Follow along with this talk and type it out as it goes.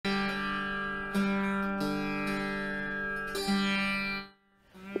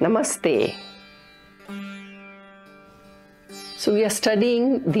Namaste. So we are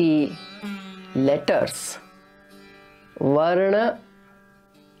studying the letters, Varna,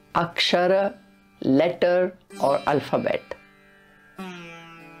 Akshara, letter or alphabet.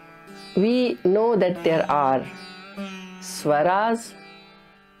 We know that there are Swaras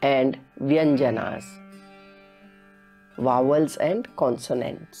and Vyanjanas, vowels and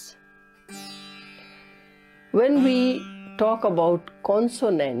consonants. When we talk about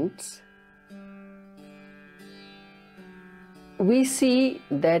consonants, we see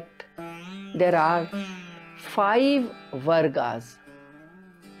that there are 5 vargas,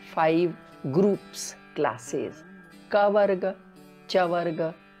 5 groups, classes: Ka varga, Cha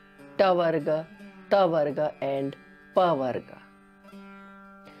varga, Ta varga, Ta varga and Pa varga.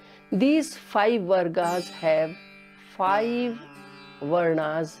 These 5 vargas have 5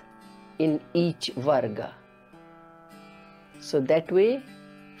 varnas in each varga. So that way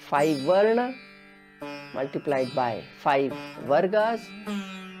 5 varna multiplied by 5 vargas,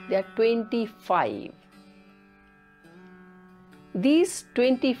 they are 25. These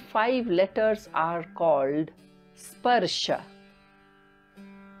 25 letters are called sparsha.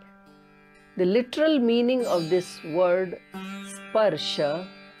 The literal meaning of this word sparsha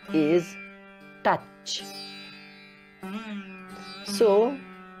is touch. So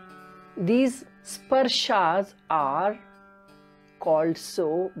these sparshas are called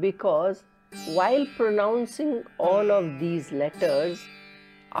so because while pronouncing all of these letters,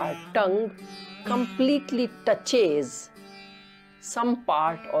 our tongue completely touches some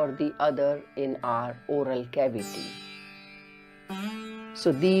part or the other in our oral cavity.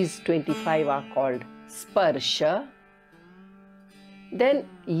 So these 25 are called sparsha. Then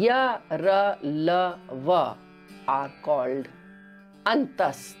ya, ra, la, va are called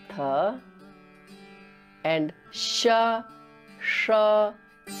antastha, and sha, sha,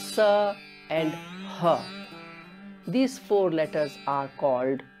 sa and ha. These 4 letters are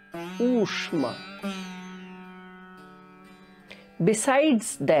called ushma.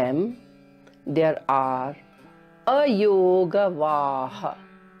 Besides them, there are ayogavaha.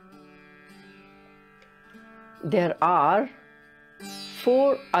 There are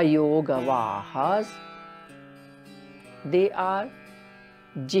 4 ayogavahas. They are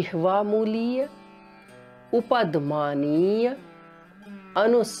jihvamuliya, upadmaniya,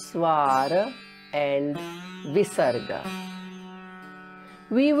 anuswara and visarga.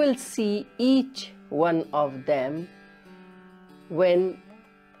 We will see each one of them when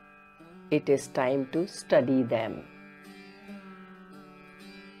it is time to study them.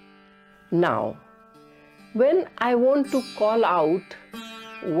 Now, when I want to call out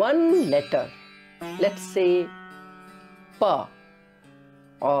one letter, let's say pa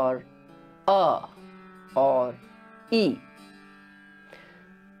or a or e,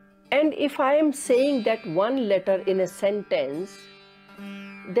 and if I am saying that one letter in a sentence,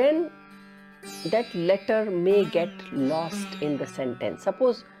 then that letter may get lost in the sentence.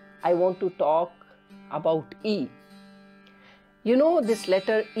 Suppose I want to talk about E. You know, this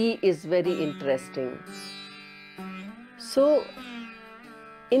letter E is very interesting. So,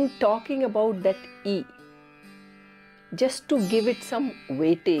 in talking about that E, just to give it some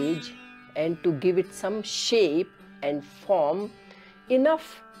weightage and to give it some shape and form,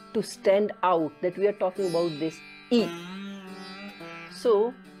 enough to stand out that we are talking about this E.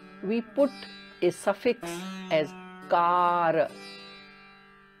 So, we put a suffix as kara.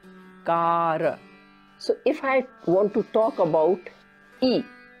 Kara. So, if I want to talk about E,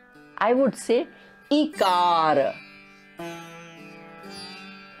 I would say ikara.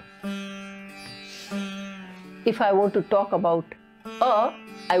 If I want to talk about a,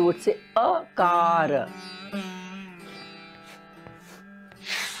 I would say akara.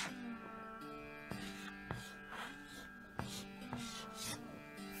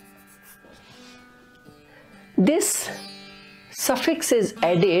 This suffix is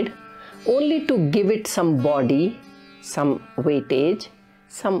added only to give it some body, some weightage,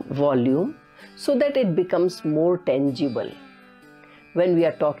 some volume, so that it becomes more tangible when we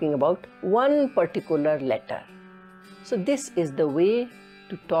are talking about one particular letter. So this is the way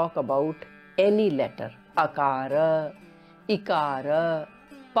to talk about any letter: akara, ikara,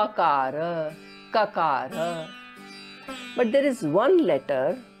 pakara, kakara. But there is one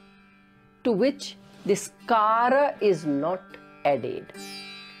letter to which this kara is not added.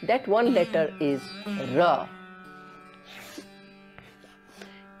 That one letter is ra.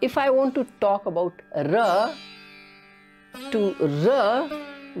 If I want to talk about ra, to ra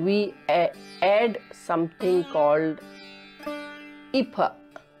we add something called ipha,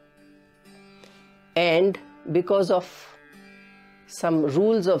 and because of some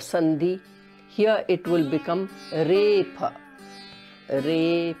rules of Sandhi. Here it will become Repha.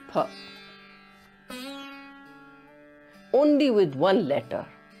 Repha. Only with one letter,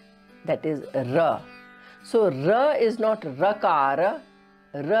 that is Ra. So Ra is not Rakara,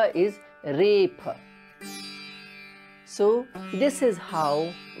 Ra is Repha. So this is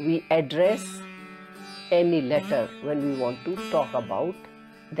how we address any letter when we want to talk about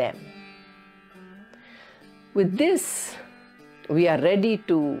them. With this, we are ready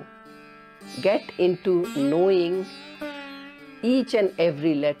to get into knowing each and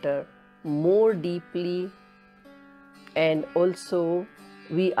every letter more deeply, and also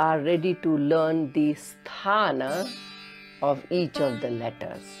we are ready to learn the sthana of each of the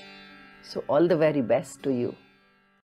letters. So all the very best to you.